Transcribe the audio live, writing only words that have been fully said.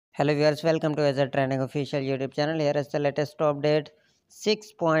Hello viewers, welcome to Azure Trending official YouTube channel. Here is the latest update.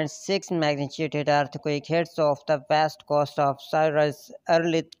 6.6 magnitude earthquake hits off the west coast of Cyprus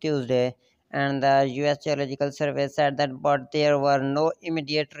early Tuesday, and the US Geological Survey said that but there were no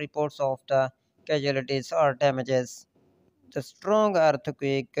immediate reports of the casualties or damages. The strong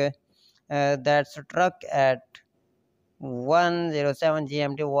earthquake that struck at 107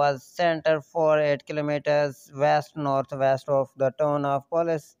 GMT was centered 8 kilometers west northwest of the town of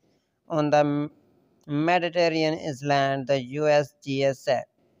Polis on the Mediterranean island, the USGS said.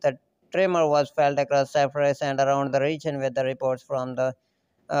 The tremor was felt across Cyprus and around the region, with the reports from the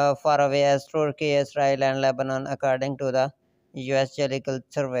faraway as Turkey, Israel, and Lebanon, according to the US Geological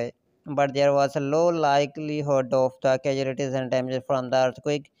Survey. But there was a low likelihood of the casualties and damages from the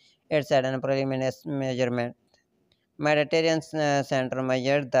earthquake, it said in a preliminary measurement. Mediterranean Center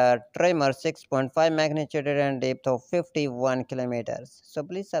measured the tremor 6.5 magnitude and depth of 51 kilometers. So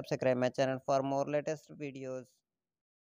please subscribe my channel for more latest videos.